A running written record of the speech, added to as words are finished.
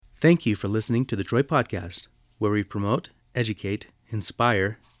Thank you for listening to the Troy Podcast, where we promote, educate,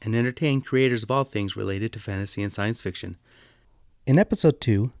 inspire, and entertain creators of all things related to fantasy and science fiction. In episode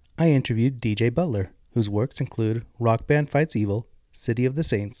 2, I interviewed DJ Butler, whose works include Rock Band Fights Evil, City of the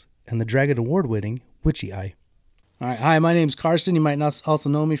Saints, and the Dragon Award-winning Witchy Eye. All right, hi, my name's Carson. You might not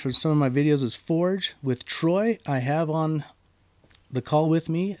also know me from some of my videos as Forge. With Troy, I have on the call with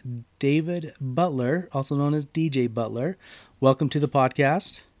me David Butler, also known as DJ Butler. Welcome to the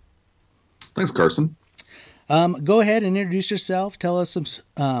podcast. Thanks, Carson. Go ahead and introduce yourself. Tell us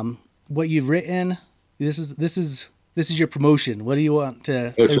some what you've written. This is your promotion. What do you want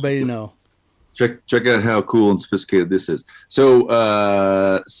everybody to know? Check out how cool and sophisticated this is. So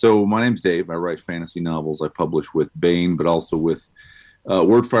my name's Dave. I write fantasy novels. I publish with Baen, but also with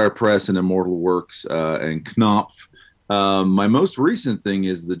Wordfire Press and Immortal Works and Knopf. My most recent thing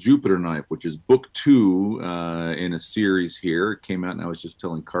is The Jupiter Knife, which is book 2 in a series here. It came out, and I was just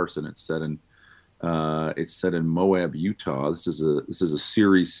telling Carson it's set in Moab, Utah. This is a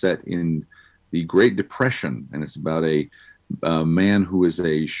series set in the Great Depression, and it's about a man who is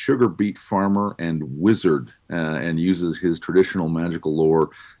a sugar beet farmer and wizard and uses his traditional magical lore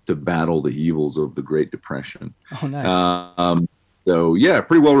to battle the evils of the Great Depression. Oh, nice. So yeah,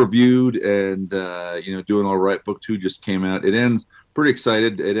 pretty well reviewed, and doing all right. Book 2 just came out. It ends pretty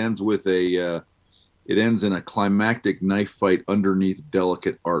excited. It ends in a climactic knife fight underneath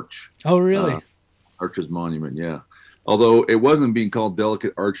Delicate Arch. Oh, really? Arch's monument, yeah. Although it wasn't being called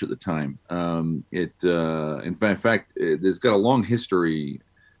Delicate Arch at the time. In fact, it's got a long history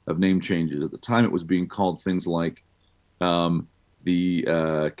of name changes. At the time, it was being called things like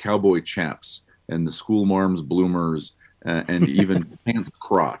the Cowboy Chaps and the School Marms Bloomers. And even Pants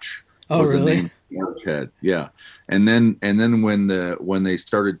Crotch was really? the name the Arch had. Yeah, and then when they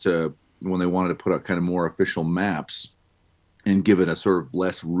wanted to put out kind of more official maps and give it a sort of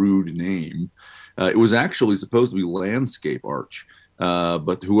less rude name, it was actually supposed to be Landscape Arch,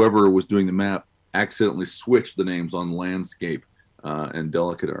 but whoever was doing the map accidentally switched the names on Landscape and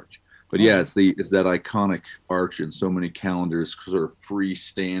Delicate Arch. But yeah, it's that iconic arch in so many calendars, sort of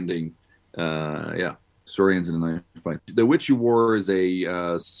freestanding. Story ends in a knife fight. The Witchy War is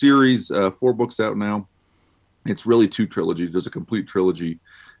a series, 4 books out now. It's really 2 trilogies. There's a complete trilogy,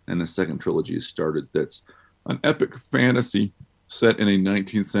 and the second trilogy is started. That's an epic fantasy set in a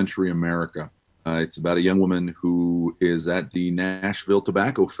 19th century America. It's about a young woman who is at the Nashville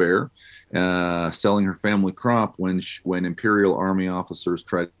Tobacco Fair selling her family crop when Imperial Army officers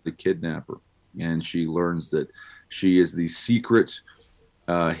try to kidnap her. And she learns that she is the secret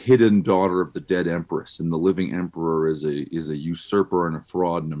hidden daughter of the dead empress, and the living emperor is a usurper and a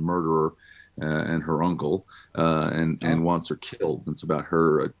fraud and a murderer, and her uncle, and wants her killed. It's about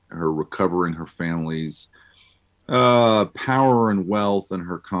her recovering her family's power and wealth and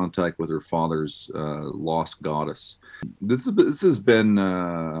her contact with her father's lost goddess. This has been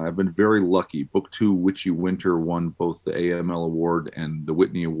I've been very lucky. Book 2, Witchy Winter, won both the AML Award and the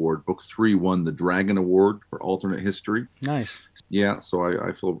Whitney Award. Book 3 won the Dragon Award for alternate history. Nice. Yeah, so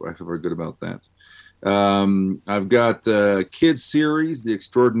I feel very good about that. I've got kids series, The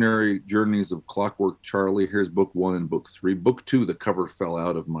Extraordinary Journeys of Clockwork Charlie. Here's book 1 and book 3. Book 2, the cover fell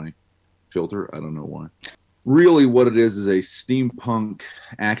out of my filter. I don't know why. Really what it is a steampunk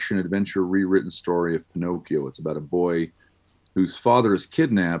action-adventure rewritten story of Pinocchio. It's about a boy whose father is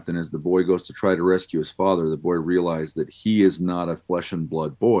kidnapped, and as the boy goes to try to rescue his father, the boy realized that he is not a flesh and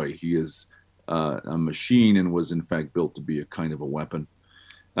blood boy. He is a machine and was in fact built to be a kind of a weapon.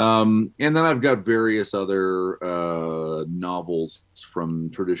 And then I've got various other novels from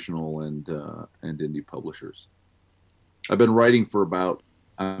traditional and indie publishers. I've been writing for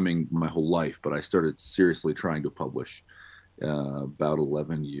my whole life, but I started seriously trying to publish about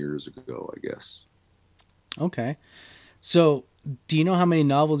 11 years ago, I guess. Okay. So, do you know how many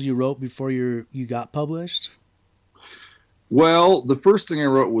novels you wrote before you got published? Well, the first thing I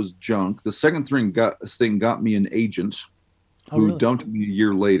wrote was junk. The second thing got me an agent who dumped me a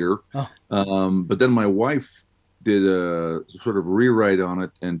year later. Oh. But then my wife did a sort of rewrite on it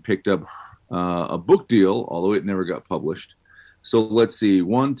and picked up a book deal, although it never got published. So let's see,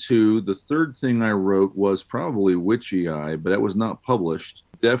 1, 2. The third thing I wrote was probably Witchy Eye, but that was not published.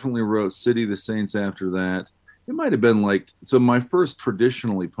 Definitely wrote City of the Saints after that. It might have been my first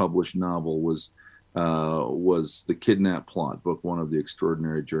traditionally published novel was The Kidnap Plot, book 1 of The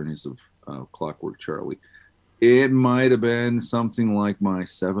Extraordinary Journeys of Clockwork Charlie. It might have been something like my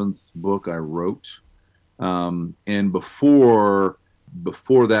 7th book I wrote. And before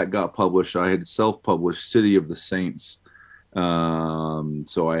that got published, I had self-published City of the Saints.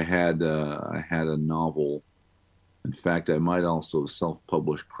 So I had a novel In fact, I might also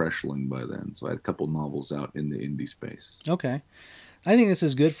self-publish Creshling by then. So I had a couple novels out in the indie space. Okay. I think this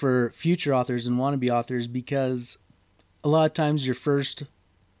is good for future authors and wannabe authors because a lot of times your first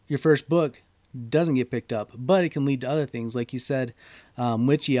book doesn't get picked up, but it can lead to other things. Like you said,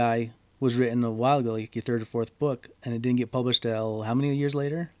 Witchy Eye was written a while ago, like your third or fourth book, and it didn't get published till how many years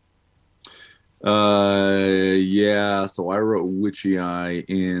later? Yeah. So I wrote Witchy Eye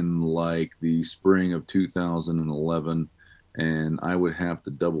in like the spring of 2011, and I would have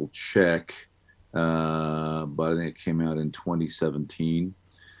to double check. But I think it came out in 2017.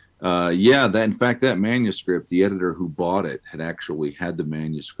 Yeah, that in fact that manuscript, the editor who bought it had actually had the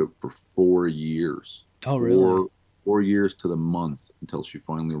manuscript for 4 years. Oh, really? 4 years to the month until she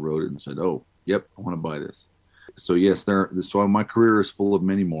finally wrote it and said, "Oh, yep, I want to buy this." So yes, so my career is full of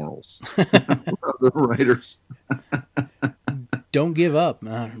many morals. The writers. Don't give up,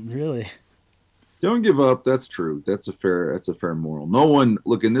 really. Don't give up. That's true. That's a fair moral. No one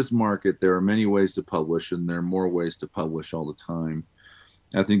look in this market. There are many ways to publish, and there are more ways to publish all the time.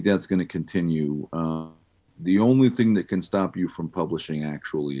 I think that's going to continue. The only thing that can stop you from publishing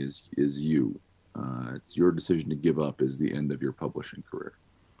actually is you. It's your decision to give up is the end of your publishing career.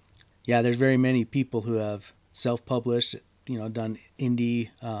 Yeah, there's very many people who have self-published, done indie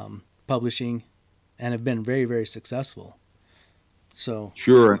publishing, and have been very, very successful. So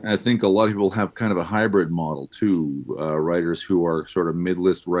sure, I think a lot of people have kind of a hybrid model too. Writers who are sort of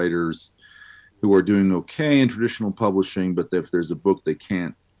mid-list writers who are doing okay in traditional publishing, but if there's a book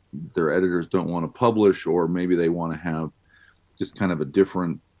their editors don't want to publish, or maybe they want to have just kind of a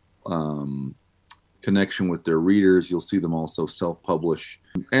different connection with their readers, you'll see them also self-publish.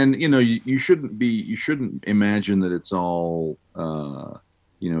 And you shouldn't imagine that it's all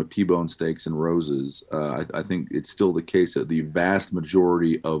T-bone steaks and roses. I think it's still the case that the vast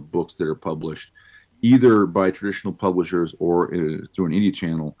majority of books that are published either by traditional publishers or through an indie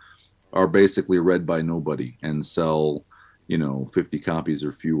channel are basically read by nobody and sell 50 copies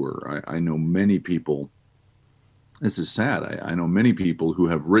or fewer. I know many people, this is sad, I know many people who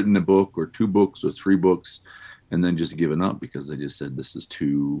have written a book or two books or three books and then just given up because they just said this is just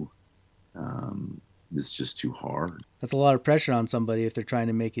too hard. That's a lot of pressure on somebody if they're trying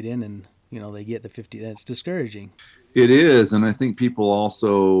to make it in and they get the 50. That's discouraging. It is, and I think people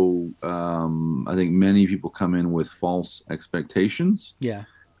also I think many people come in with false expectations. Yeah.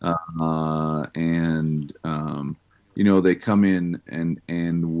 They come in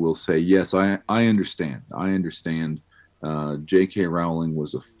and will say, yes, I understand. J.K. Rowling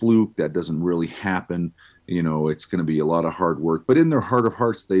was a fluke. That doesn't really happen. It's going to be a lot of hard work. But in their heart of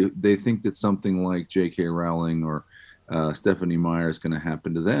hearts, they think that something like J.K. Rowling or Stephanie Meyer is going to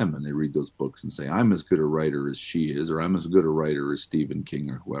happen to them. And they read those books and say, I'm as good a writer as she is, or I'm as good a writer as Stephen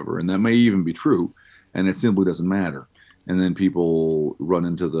King or whoever. And that may even be true. And it simply doesn't matter. And then people run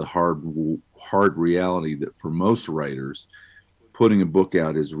into the hard reality that for most writers, putting a book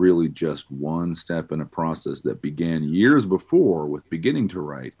out is really just one step in a process that began years before with beginning to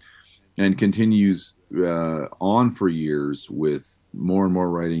write and continues on for years with more and more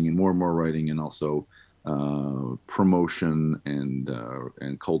writing and also promotion and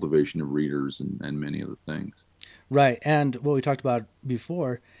cultivation of readers and many other things. Right. And what we talked about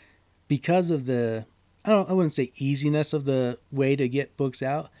before, because of the I wouldn't say easiness of the way to get books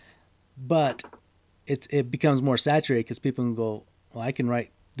out, but it becomes more saturated because people can go, well, I can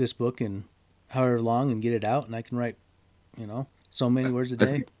write this book in however long and get it out, and I can write, so many words a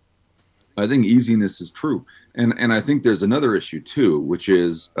day. I think easiness is true. And I think there's another issue too, which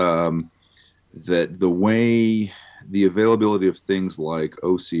is that the availability of things like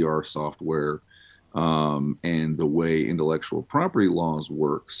OCR software and the way intellectual property laws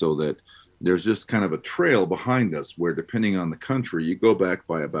work so that there's just kind of a trail behind us where depending on the country, you go back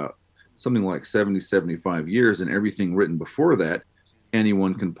by about something like 70, 75 years and everything written before that,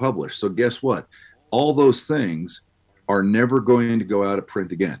 anyone can publish. So guess what? All those things are never going to go out of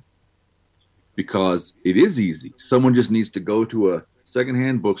print again because it is easy. Someone just needs to go to a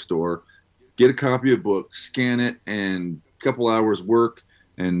secondhand bookstore, get a copy of a book, scan it, and a couple hours work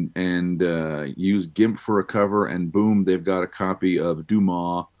and use GIMP for a cover, and boom, they've got a copy of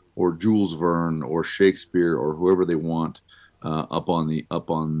Dumas or Jules Verne or Shakespeare or whoever they want up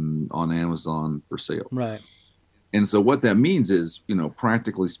on Amazon for sale. Right. And so what that means is,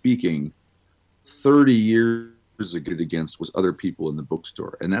 practically speaking, 30 years ago against was other people in the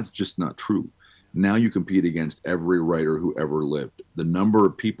bookstore, and that's just not true. Now you compete against every writer who ever lived. The number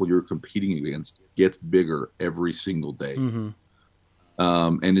of people you're competing against gets bigger every single day. Mm-hmm.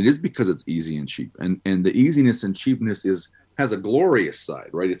 And it is because it's easy and cheap. And the easiness and cheapness is has a glorious side,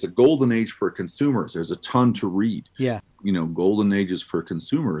 right? It's a golden age for consumers. There's a ton to read. Yeah. Golden ages for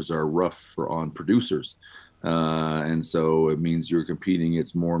consumers are rough on producers. And so it means you're competing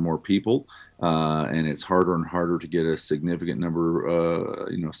against more and more people, and it's harder and harder to get a significant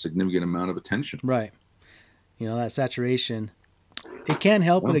significant amount of attention. Right. That saturation, it can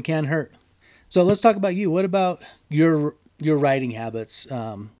help, but it can hurt. So let's talk about you. What about your writing habits?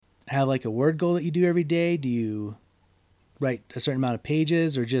 Have like a word goal that you do every day? Do you write a certain amount of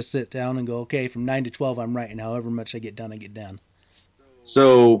pages, or just sit down and go, okay, from 9 to 12, I'm writing. However much I get done, I get done.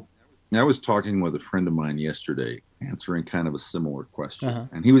 So I was talking with a friend of mine yesterday, answering kind of a similar question.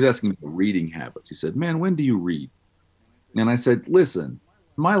 And he was asking me about reading habits. He said, man, when do you read? And I said, listen,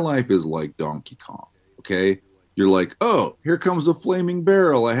 my life is like Donkey Kong, okay? You're like, oh, here comes a flaming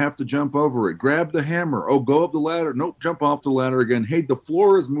barrel. I have to jump over it. Grab the hammer. Oh, go up the ladder. Nope, jump off the ladder again. Hey, the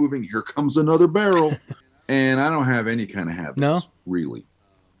floor is moving. Here comes another barrel. And I don't have any kind of habits, really.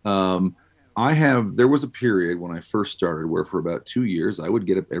 There was a period when I first started where for about 2 years, I would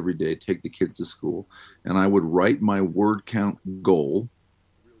get up every day, take the kids to school, and I would write my word count goal,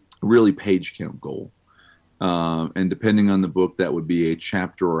 really page count goal. And depending on the book, that would be a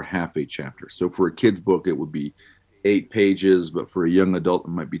chapter or half a chapter. So for a kid's book, it would be 8 pages, but for a young adult,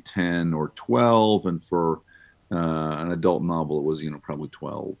 it might be 10 or 12. And for an adult novel, it was, probably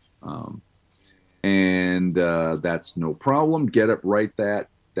 12. And that's no problem. Get up, write that.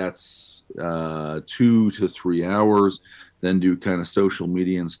 That's 2 to 3 hours. Then do kind of social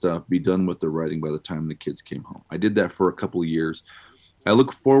media and stuff. Be done with the writing by the time the kids came home. I did that for a couple of years. I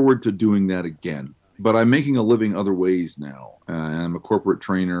look forward to doing that again. But I'm making a living other ways now. I'm a corporate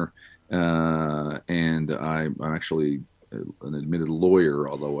trainer, and I'm actually an admitted lawyer,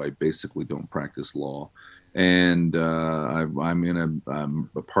 although I basically don't practice law. And I'm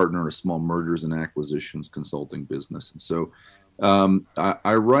a partner in a small mergers and acquisitions consulting business. And so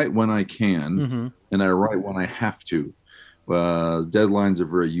I write when I can, and I write when I have to. Deadlines are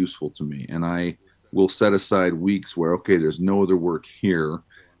very useful to me, and I will set aside weeks where, okay, there's no other work here,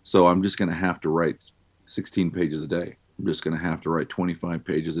 so I'm just going to have to write 16 pages a day. I'm just going to have to write 25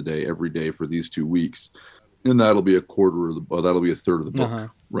 pages a day every day for these 2 weeks, and that'll be a third of the book,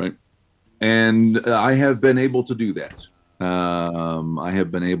 right? And I have been able to do that. I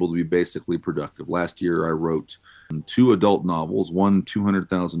have been able to be basically productive. Last year, I wrote 2 adult novels, one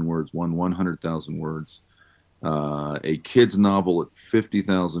 200,000 words, one 100,000 words, a kid's novel at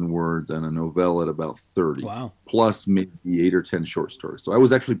 50,000 words, and a novella at about 30. Wow. Plus maybe 8 or 10 short stories. So I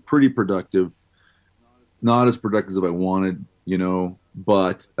was actually pretty productive. Not as productive as I wanted,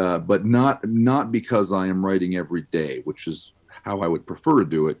 but not because I am writing every day, which is how I would prefer to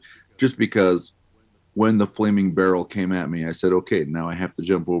do it. Just because when the flaming barrel came at me, I said, okay, now I have to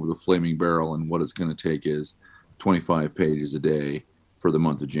jump over the flaming barrel, and what it's going to take is 25 pages a day for the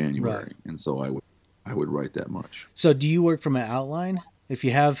month of January. Right. And so I would write that much. So do you work from an outline? If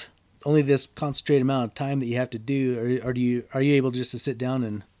you have only this concentrated amount of time that you have to do, or are you able just to sit down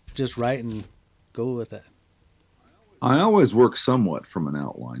and just write and go with it? I always work somewhat from an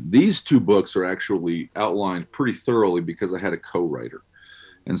outline. These 2 books are actually outlined pretty thoroughly because I had a co-writer.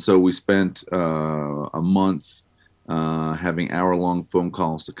 And so we spent a month having hour-long phone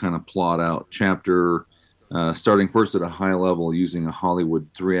calls to kind of plot out chapter, starting first at a high level using a Hollywood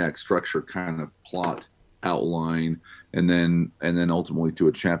 3-act structure kind of plot outline, and then ultimately to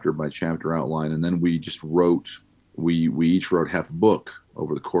a chapter-by-chapter outline. And then we just we each wrote half a book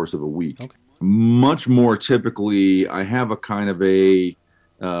over the course of a week. Okay. Much more typically, I have a kind of a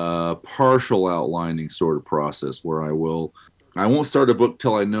partial outlining sort of process where I won't start a book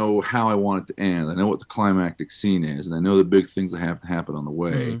till I know how I want it to end. I know what the climactic scene is, and I know the big things that have to happen on the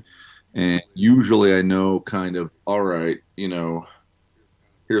way. And usually I know kind of, all right,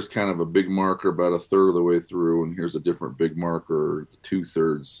 here's kind of a big marker about a third of the way through, and here's a different big marker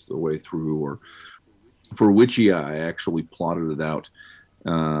 2/3 the way through. Or for Witchy Eye, I actually plotted it out.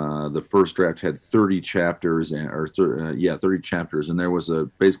 The first draft had 30 chapters, 30 chapters, and there was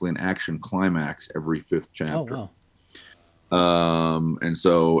basically an action climax every 5th chapter. Oh, wow.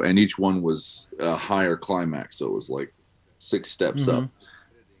 And each one was a higher climax, so it was like 6 steps up.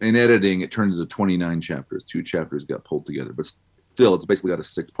 In editing, it turned into 29 chapters. 2 chapters got pulled together, but still, it's basically got a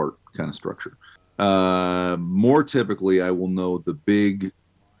 6-part kind of structure. More typically, I will know the big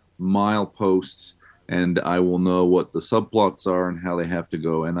mileposts, and I will know what the subplots are and how they have to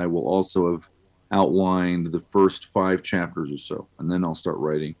go, and I will also have outlined the first 5 chapters or so, and then I'll start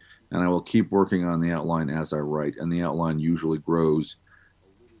writing. And I will keep working on the outline as I write, and the outline usually grows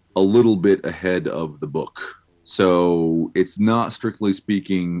a little bit ahead of the book. So it's not, strictly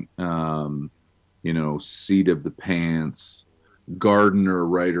speaking, seat of the pants, gardener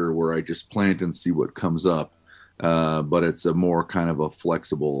writer where I just plant and see what comes up. But it's a more kind of a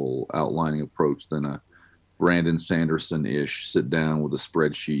flexible outlining approach than a Brandon Sanderson-ish sit down with a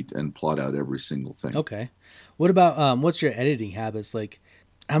spreadsheet and plot out every single thing. Okay. What about what's your editing habits? Like,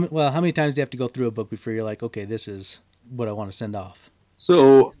 how many times do you have to go through a book before you're like, okay, this is what I want to send off?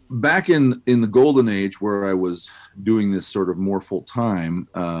 So back in the golden age where I was doing this sort of more full time,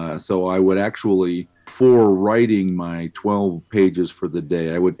 so I would actually, for writing my 12 pages for the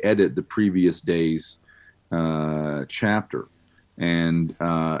day, I would edit the previous day's chapter. And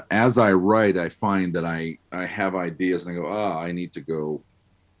as I write, I find that I have ideas and I go, I need to go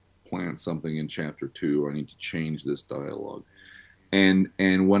plant something in chapter 2. I need to change this dialogue. And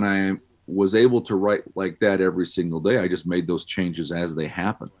when I was able to write like that every single day, I just made those changes as they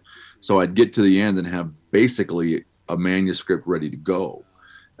happened. So I'd get to the end and have basically a manuscript ready to go.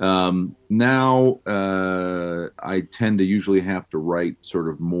 Now I tend to usually have to write sort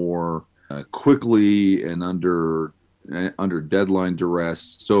of more quickly and under deadline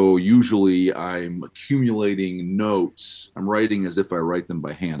duress. So usually I'm accumulating notes. I'm writing as if I write them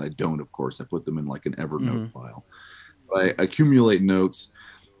by hand. I don't, of course. I put them in like an Evernote file. I accumulate notes,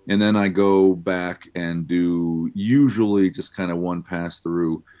 and then I go back and do usually just kind of one pass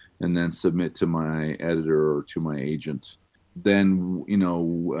through and then submit to my editor or to my agent. Then,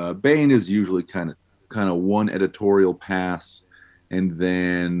 Baen is usually kind of one editorial pass and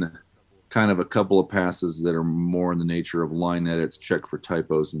then kind of a couple of passes that are more in the nature of line edits, check for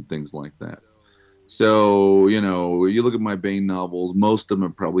typos and things like that. So, you look at my Baen novels, most of them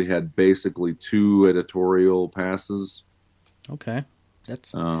have probably had basically 2 editorial passes. Okay.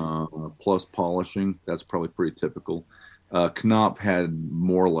 That's plus polishing. That's probably pretty typical. Knopf had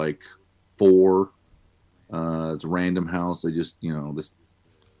more like 4. It's Random House. They just,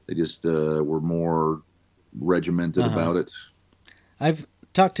 were more regimented about it. I've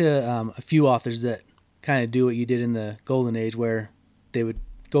talked to a few authors that kind of do what you did in the golden age, where they would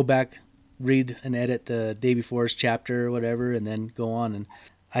go back, read and edit the day before's chapter or whatever, and then go on. And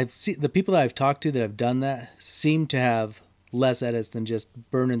I've seen the people that I've talked to that have done that seem to have less edits than just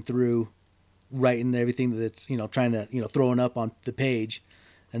burning through, writing everything that's, trying to, throwing up on the page,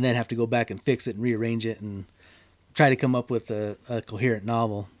 and then have to go back and fix it and rearrange it and try to come up with a coherent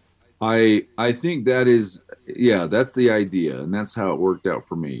novel. I think that is, that's the idea, and that's how it worked out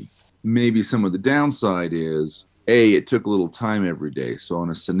for me. Maybe some of the downside is, it took a little time every day. So in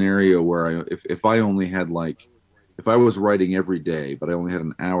a scenario where if I only had if I was writing every day, but I only had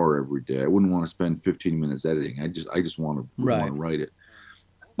an hour every day, I wouldn't want to spend 15 minutes editing. I just want to write it.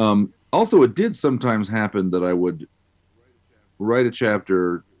 Also, it did sometimes happen that I would write a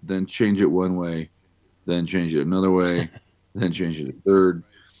chapter, then change it one way, then change it another way, then change it a third.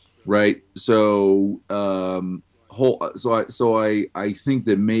 Right. So, I think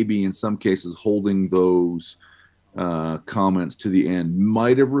that maybe in some cases holding those comments to the end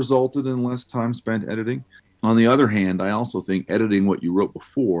might have resulted in less time spent editing. On the other hand, I also think editing what you wrote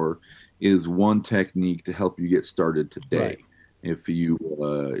before is one technique to help you get started today. Right. If you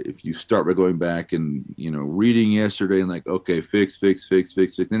start by going back and reading yesterday and like, okay, fix, then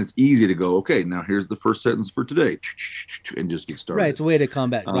it's easy to go, okay, now here's the first sentence for today, and just get started. Right, it's a way to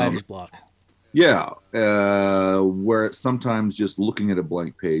combat writer's block. Yeah, where sometimes just looking at a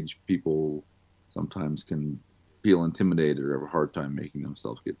blank page, people sometimes can feel intimidated or have a hard time making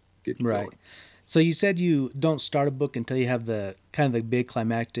themselves get right. going. So you said you don't start a book until you have the kind of the big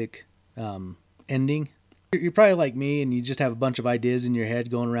climactic ending. You're probably like me, and you just have a bunch of ideas in your head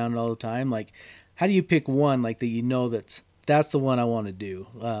going around all the time. Like, how do you pick one like that that's the one I want to do,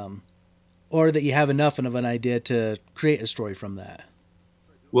 or that you have enough of an idea to create a story from that?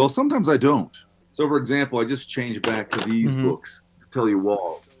 Well, sometimes I don't. So, for example, I just changed back to these books to tell you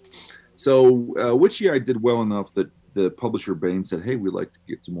all. So, which year I did well enough that the publisher Baen said, "Hey, we'd like to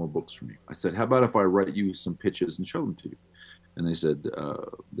get some more books from you." I said, "How about if I write you some pitches and show them to you?" And they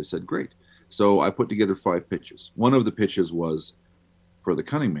said, "Great." So I put together 5 pitches. One of the pitches was for The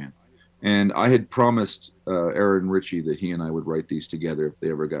Cunning Man. And I had promised Aaron Ritchie that he and I would write these together if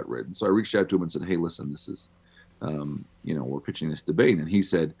they ever got written. So I reached out to him and said, "Hey, listen, this is, we're pitching this to Baen." And he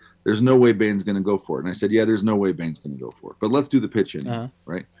said, "There's no way Baen's going to go for it." And I said, "Yeah, there's no way Baen's going to go for it. But let's do the pitch anyway,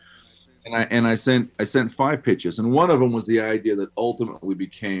 right?" And I sent 5 pitches. And one of them was the idea that ultimately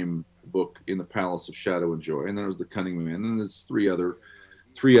became the book In the Palace of Shadow and Joy. And then there was The Cunning Man. And then there's three other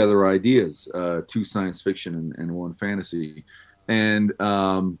ideas, 2 science fiction and 1 fantasy. And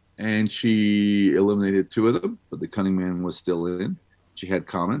she eliminated 2 of them, but The Cunning Man was still in. She had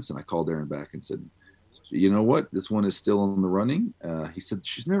comments, and I called Aaron back and said, you know what? This one is still in the running. He said,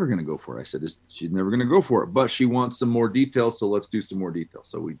 she's never going to go for it. I said, she's never going to go for it, but she wants some more details. So let's do some more details.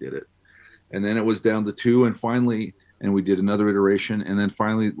 So we did it. And then it was down to 2. And finally, and we did another iteration. And then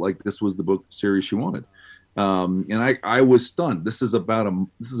finally, like, this was the book series she wanted. And I was stunned. This is about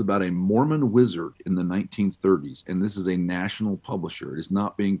a Mormon wizard in the 1930s. And this is a national publisher. It is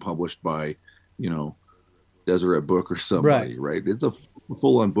not being published by, Deseret Book or somebody, right? It's a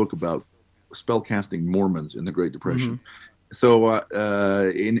full-on book about spellcasting Mormons in the Great Depression. Mm-hmm. So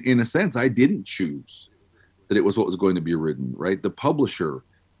in a sense, I didn't choose that it was what was going to be written, right? The publisher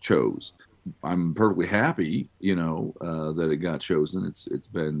chose. I'm perfectly happy, that it got chosen. It's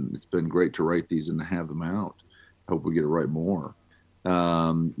been great to write these and to have them out. I hope we get to write more.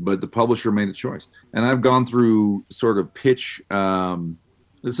 But the publisher made a choice, and I've gone through sort of pitch.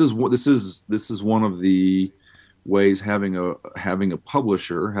 This is one of the ways having a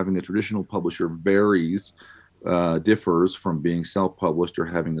publisher, having a traditional publisher differs from being self-published or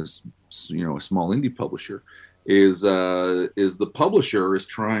having a small indie publisher. Is the publisher is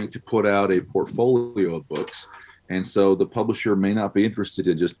trying to put out a portfolio of books, and so the publisher may not be interested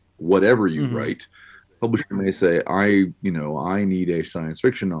in just whatever you mm-hmm. write. Publisher may say, I need a science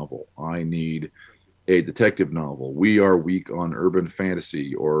fiction novel. I need a detective novel. We are weak on urban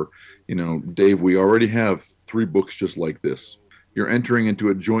fantasy, or, Dave, we already have 3 books just like this. You're entering into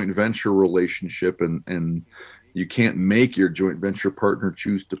a joint venture relationship, and you can't make your joint venture partner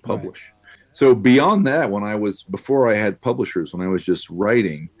choose to publish. Right. So beyond that, before I had publishers, when I was just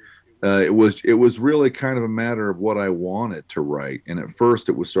writing, it was really kind of a matter of what I wanted to write. And at first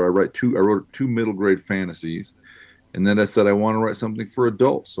I wrote 2 middle grade fantasies. And then I said, I want to write something for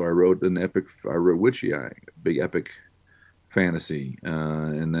adults. So I wrote Witchy Eye, a big epic fantasy.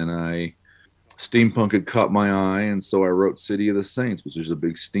 And then steampunk had caught my eye. And so I wrote City of the Saints, which is a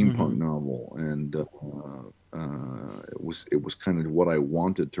big steampunk mm-hmm. novel. And it was kind of what I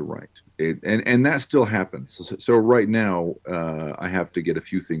wanted to write. And that still happens. So right now, I have to get a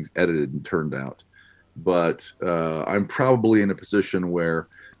few things edited and turned out. But I'm probably in a position where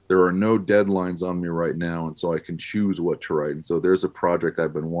there are no deadlines on me right now, and so I can choose what to write. And so there's a project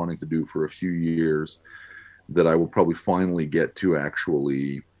I've been wanting to do for a few years that I will probably finally get to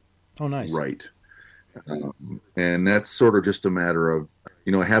actually write. And that's sort of just a matter of,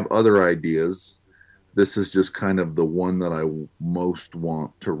 I have other ideas. This is just kind of the one that I most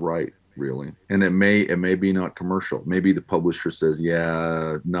want to write, really. And it may be not commercial. Maybe the publisher says,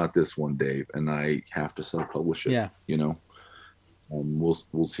 yeah, not this one, Dave, and I have to self-publish it. Yeah.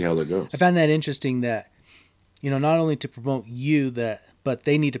 We'll see how that goes. I found that interesting that, not only to promote you but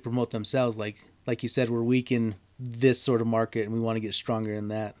they need to promote themselves. Like you said, we're weak in this sort of market and we want to get stronger in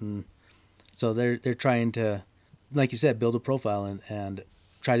that. And so they're trying to, like you said, build a profile and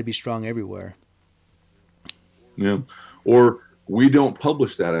try to be strong everywhere. Yeah. Or we don't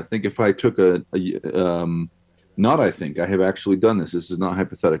publish that. I think if I took I have actually done this. This is not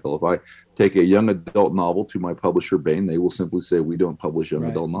hypothetical. If I take a young adult novel to my publisher, Baen, they will simply say, we don't publish young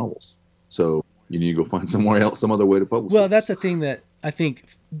adult novels. So you need to go find somewhere else, some other way to publish. Well, that's a thing that I think,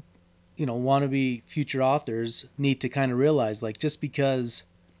 wannabe future authors need to kind of realize, like, just because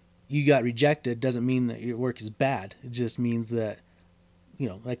you got rejected doesn't mean that your work is bad. It just means that,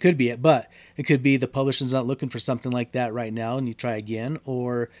 that could be it, but it could be the publisher's not looking for something like that right now and you try again,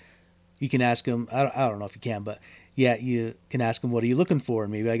 or you can ask them, I don't know if you can, but yeah, you can ask them, what are you looking for?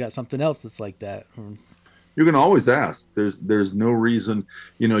 And maybe I got something else that's like that. You can always ask. There's no reason,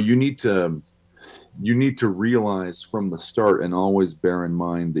 you need to realize from the start and always bear in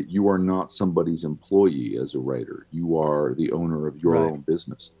mind that you are not somebody's employee as a writer. You are the owner of your own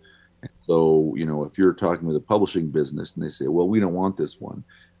business. And so, if you're talking with a publishing business and they say, well, we don't want this one,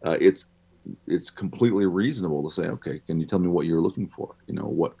 it's completely reasonable to say, okay, can you tell me what you're looking for?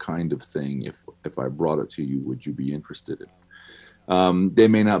 What kind of thing, if I brought it to you, would you be interested in? They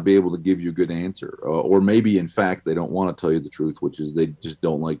may not be able to give you a good answer, or maybe in fact, they don't want to tell you the truth, which is they just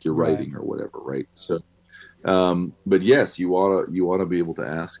don't like your writing or whatever. Right. So, but yes, you ought to be able to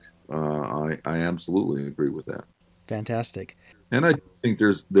ask. I absolutely agree with that. Fantastic. And I think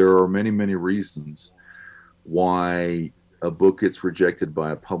there are many, many reasons why a book gets rejected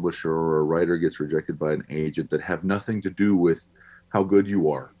by a publisher or a writer gets rejected by an agent that have nothing to do with how good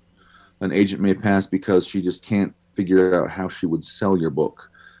you are. An agent may pass because she just can't figure out how she would sell your book,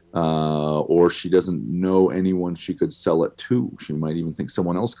 or she doesn't know anyone she could sell it to. She might even think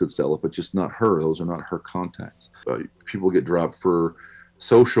someone else could sell it, but just not her. Those are not her contacts. People get dropped for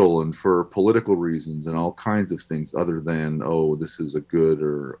social and for political reasons and all kinds of things other than, this is a good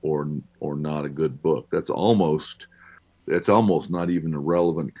or not a good book. That's almost not even a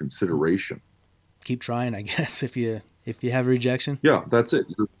relevant consideration. keep trying, I guess, if you have rejection. Yeah, that's it.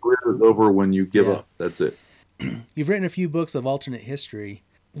 Your career is over when you give up. That's it. You've written a few books of alternate history.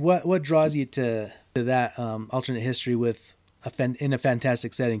 What draws you to that alternate history with in a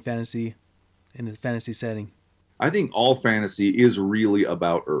fantastic setting, fantasy, in a fantasy setting? I think all fantasy is really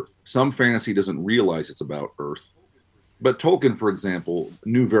about Earth. Some fantasy doesn't realize it's about Earth. But Tolkien, for example,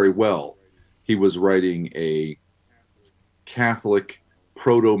 knew very well he was writing a Catholic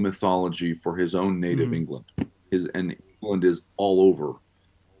proto-mythology for his own native England. And England is all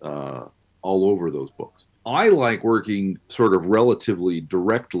over those books. I like working sort of relatively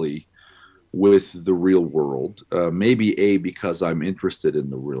directly with the real world, maybe because I'm interested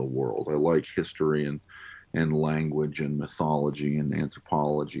in the real world. I like history and language and mythology and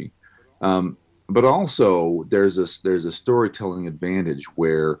anthropology. But also there's a storytelling advantage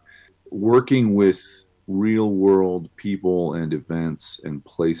where working with real world people and events and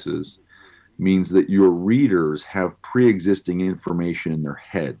places means that your readers have pre-existing information in their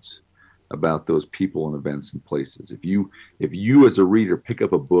heads about those people and events and places. If you as a reader pick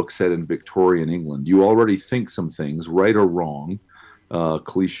up a book set in Victorian England, you already think some things, right or wrong,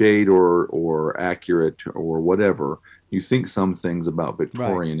 cliched or accurate or whatever. You think some things about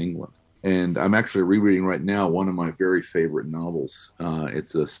Victorian England. And I'm actually rereading right now one of my very favorite novels.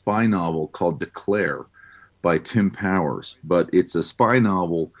 It's a spy novel called Declare by Tim Powers, but it's a spy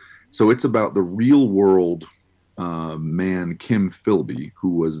novel. So it's about the real world man, Kim Philby, who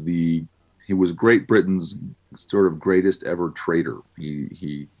was Great Britain's sort of greatest ever traitor.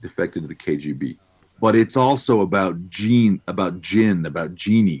 He defected to the KGB. But it's also about jinn, about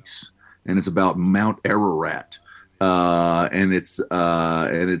genies, and it's about Mount Ararat. And it's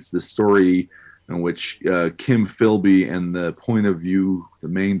the story in which Kim Philby and the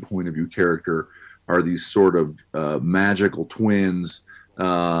main point of view character are these sort of magical twins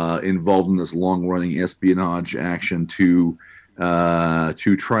involved in this long-running espionage action to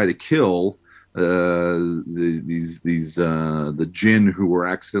try to kill the jinn who were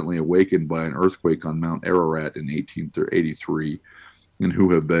accidentally awakened by an earthquake on Mount Ararat in 1883, and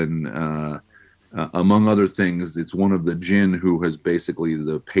who have been among other things, it's one of the jinn who has basically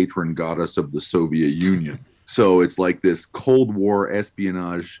the patron goddess of the Soviet Union. So it's like this Cold War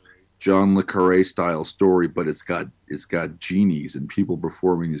espionage, John le Carré style story, but it's got genies and people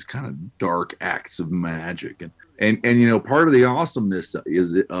performing these kind of dark acts of magic, and you know, part of the awesomeness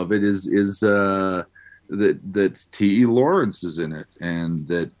is that T.E. Lawrence is in it, and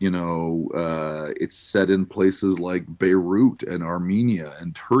that, you know, it's set in places like Beirut and Armenia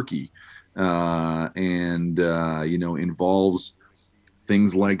and Turkey. And you know, involves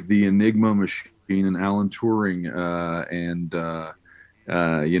things like the Enigma machine and Alan Turing,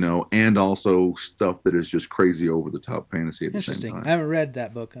 you know, and also stuff that is just crazy over the top fantasy at the same time. I haven't read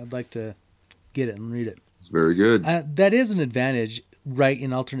that book. I'd like to get it and read it. It's very good. That is an advantage, right,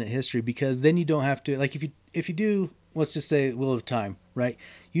 in alternate history, because then you don't have to, like, if you do, let's just say Wheel of Time, right?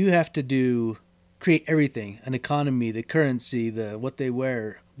 You have to create everything, an economy, the currency, what they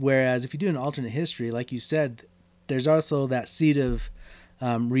wear. Whereas if you do an alternate history, like you said, there's also that seed of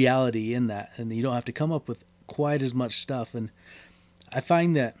reality in that, and you don't have to come up with quite as much stuff. And I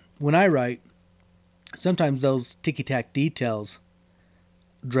find that when I write, sometimes those ticky-tack details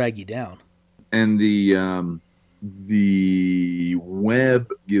drag you down. And the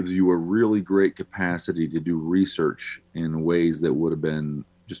web gives you a really great capacity to do research in ways that would have been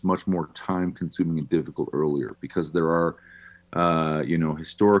just much more time-consuming and difficult earlier, because there are you know,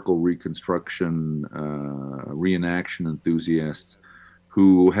 historical reconstruction, reenaction enthusiasts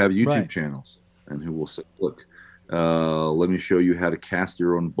who have YouTube channels and who will say, look, let me show you how to cast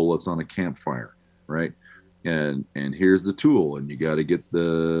your own bullets on a campfire, right? And here's the tool, and you got to get a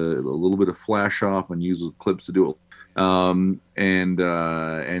little bit of flash off and use the clips to do it. And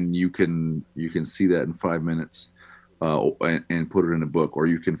you can see that in 5 minutes, and put it in a book, or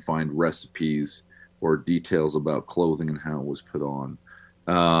you can find recipes or details about clothing and how it was put on,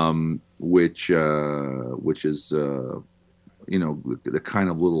 which is you know, the kind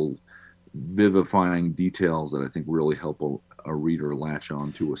of little vivifying details that I think really help a reader latch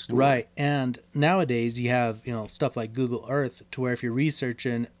on to a story. Right, and nowadays you have, you know, stuff like Google Earth, to where if you're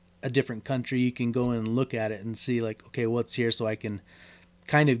researching a different country, you can go in and look at it and see, like, okay, what's here, so I can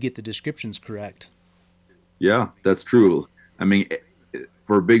kind of get the descriptions correct. Yeah, that's true. I mean,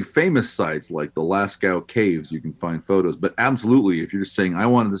 for big famous sites like the Lascaux Caves, you can find photos. But absolutely, if you're just saying, I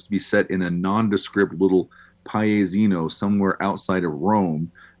wanted this to be set in a nondescript little paesino somewhere outside of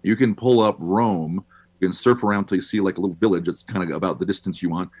Rome, you can pull up Rome, you can surf around till you see like a little village that's kind of about the distance you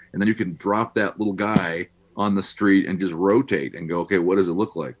want, and then you can drop that little guy on the street and just rotate and go, okay, what does it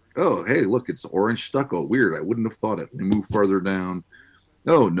look like? Oh, hey, look, it's orange stucco. Weird. I wouldn't have thought it. We move further down.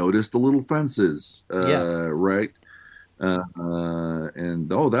 Oh, notice the little fences. Right. And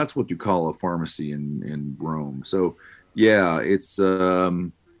that's what you call a pharmacy in Rome. So yeah, it's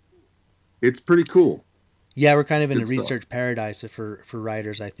pretty cool. Yeah, we're kind of in a research paradise for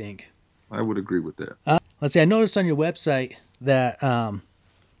writers, I think. I would agree with that. Let's see. I noticed on your website that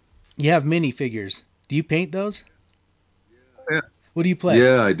you have minifigures. Do you paint those? Yeah. What do you play?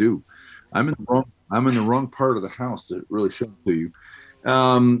 Yeah, I do. I'm in the wrong part of the house to really show it to you.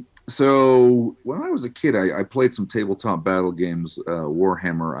 So when I was a kid, I played some tabletop battle games,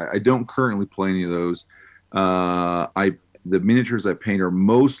 Warhammer. I don't currently play any of those. The miniatures I paint are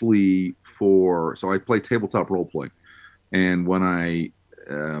mostly so I play tabletop role play, and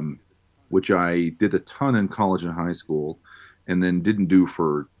which I did a ton in college and high school, and then didn't do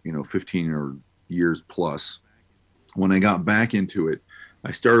for 15 years plus. When I got back into it,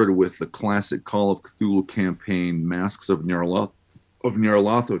 I started with the classic Call of Cthulhu campaign, Masks of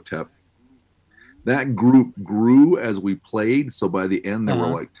Nyarlathotep. That group grew as we played, so by the end there were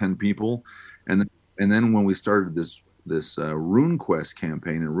like 10 people, and then when we started this RuneQuest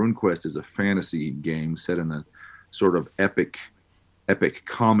campaign, and RuneQuest is a fantasy game set in a sort of epic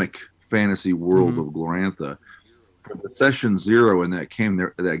comic fantasy world of Glorantha. For the session 0 in that game,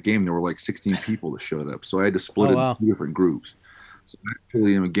 there were like 16 people that showed up, so I had to split it into 2 different groups. So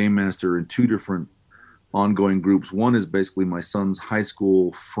actually, I'm a game master in 2 different ongoing groups. One is basically my son's high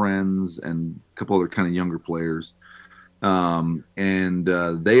school friends and a couple other kind of younger players. And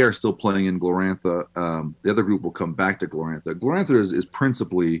they are still playing in Glorantha. The other group will come back to Glorantha. Glorantha is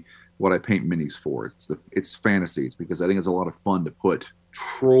principally what I paint minis for. It's fantasy. It's because I think it's a lot of fun to put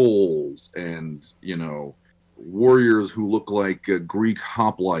trolls and, warriors who look like Greek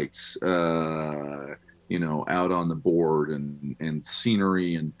hoplites, out on the board, and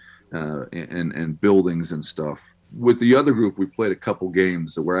scenery and buildings and stuff. With the other group, we played a couple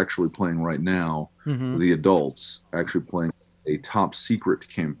games that we're actually playing right now. The adults actually playing a Top Secret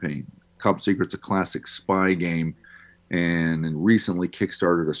campaign. Top Secret's a classic spy game, and recently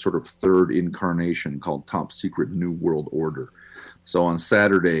kickstarted a sort of 3rd incarnation called Top Secret New World Order. So on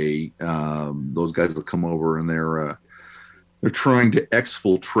Saturday, those guys will come over, and they're trying to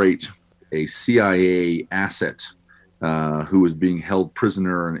exfiltrate a CIA asset who is being held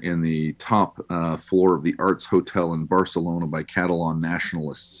prisoner in the top floor of the Arts Hotel in Barcelona by Catalan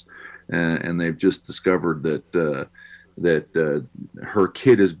nationalists. And they've just discovered that her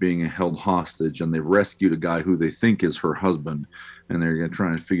kid is being held hostage, and they've rescued a guy who they think is her husband, and they're going to try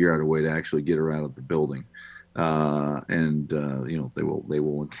and figure out a way to actually get her out of the building. They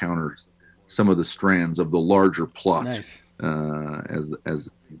will encounter some of the strands of the larger plot. Nice. as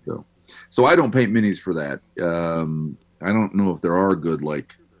they go. So I don't paint minis for that. I don't know if there are good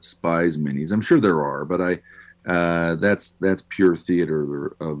like spies minis. I'm sure there are, but that's pure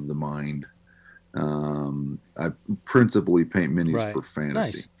theater of the mind. I principally paint minis for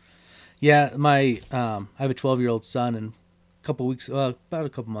fantasy. Nice. Yeah, I have a 12-year-old son, and about a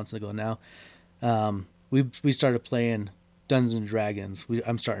couple months ago now, we started playing Dungeons and Dragons.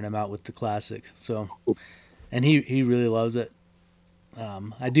 I'm starting him out with the classic, and he really loves it.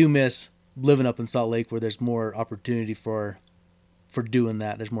 I do miss living up in Salt Lake where there's more opportunity for doing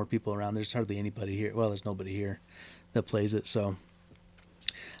that. There's more people around. There's hardly anybody here. Well, there's nobody here that plays it, so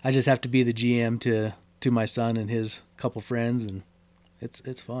I just have to be the GM to my son and his couple friends, and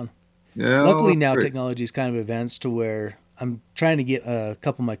it's fun. Yeah. Luckily now technology is kind of advanced to where I'm trying to get a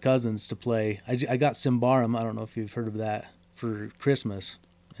couple of my cousins to play. I got Symbaroum. I don't know if you've heard of that, for Christmas.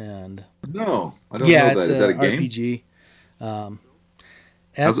 And no, I don't know that. Is that a game? RPG.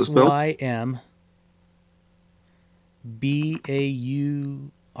 SYMBAURUM,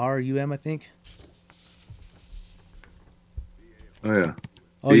 I think. Oh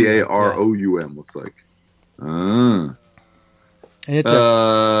yeah. BAROUM looks like. And it's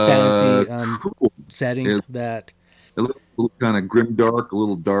a fantasy cool. setting that a little kind of grim dark, a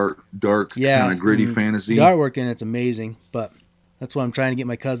little dark, kind of gritty fantasy. The artwork in it's amazing, but that's what I'm trying to get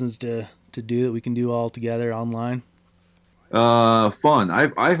my cousins to do, that we can do all together online. Fun.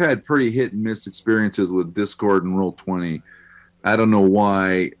 I've had pretty hit and miss experiences with Discord and Roll20. I don't know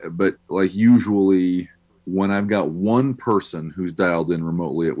why, but like usually when I've got one person who's dialed in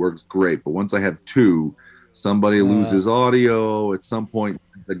remotely, it works great. But once I have two, somebody loses audio at some point.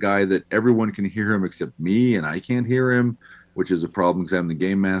 The guy that everyone can hear him except me, and I can't hear him, which is a problem because I'm the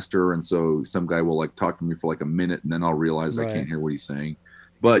game master. And so some guy will like talk to me for like a minute, and then I'll realize I can't hear what he's saying.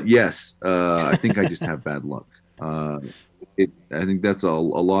 But yes, I think I just have bad luck. I think that's a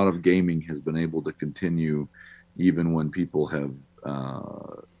lot of gaming has been able to continue even when people have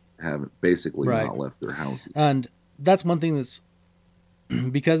basically Right. not left their houses. And that's one thing that's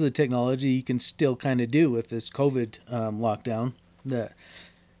because of the technology you can still kind of do with this COVID lockdown, that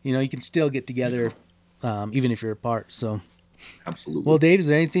you can still get together even if you're apart. So Absolutely. well, Dave, is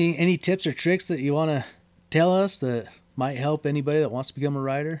there any tips or tricks that you want to tell us that might help anybody that wants to become a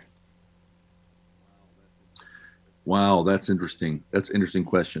writer? Wow, that's interesting. That's an interesting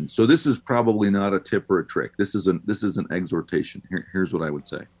question. So this is probably not a tip or a trick. This is an exhortation. Here's what I would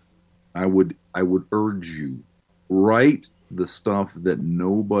say. I would urge you, write the stuff that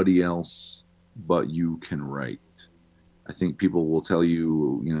nobody else but you can write. I think people will tell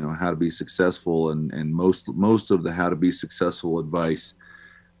you, how to be successful, and most of the how to be successful advice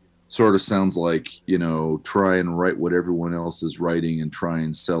sort of sounds like, try and write what everyone else is writing and try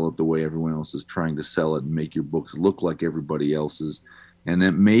and sell it the way everyone else is trying to sell it and make your books look like everybody else's. And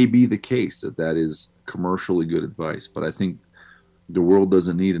that may be the case, that is commercially good advice, but I think the world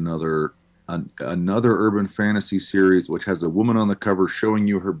doesn't need another urban fantasy series which has a woman on the cover showing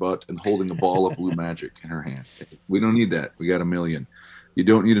you her butt and holding a ball of blue magic in her hand. We don't need that. We got a million. You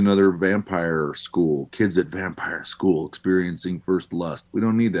don't need another vampire school, kids at vampire school experiencing first lust. We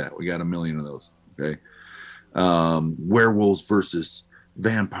don't need that. We got a million of those. Okay. Werewolves versus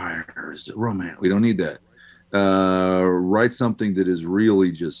vampires, romance. We don't need that. Write something that is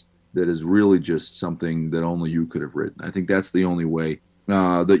really just something that only you could have written. I think that's the only way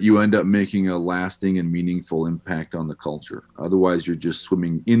that you end up making a lasting and meaningful impact on the culture. Otherwise, you're just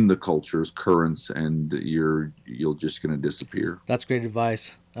swimming in the culture's currents, and you're just going to disappear. That's great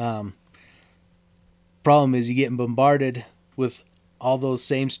advice. Problem is, you getting bombarded with all those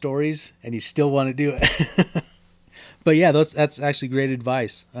same stories, and you still want to do it. But yeah, that's actually great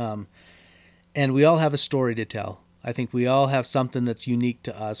advice. And we all have a story to tell. I think we all have something that's unique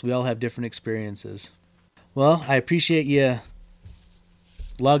to us. We all have different experiences. Well, I appreciate you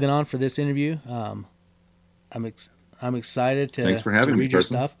logging on for this interview. I'm excited to, Thanks for having me, read your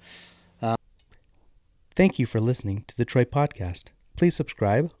stuff. Thank you for listening to the Troy Podcast. Please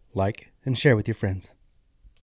subscribe, like, and share with your friends.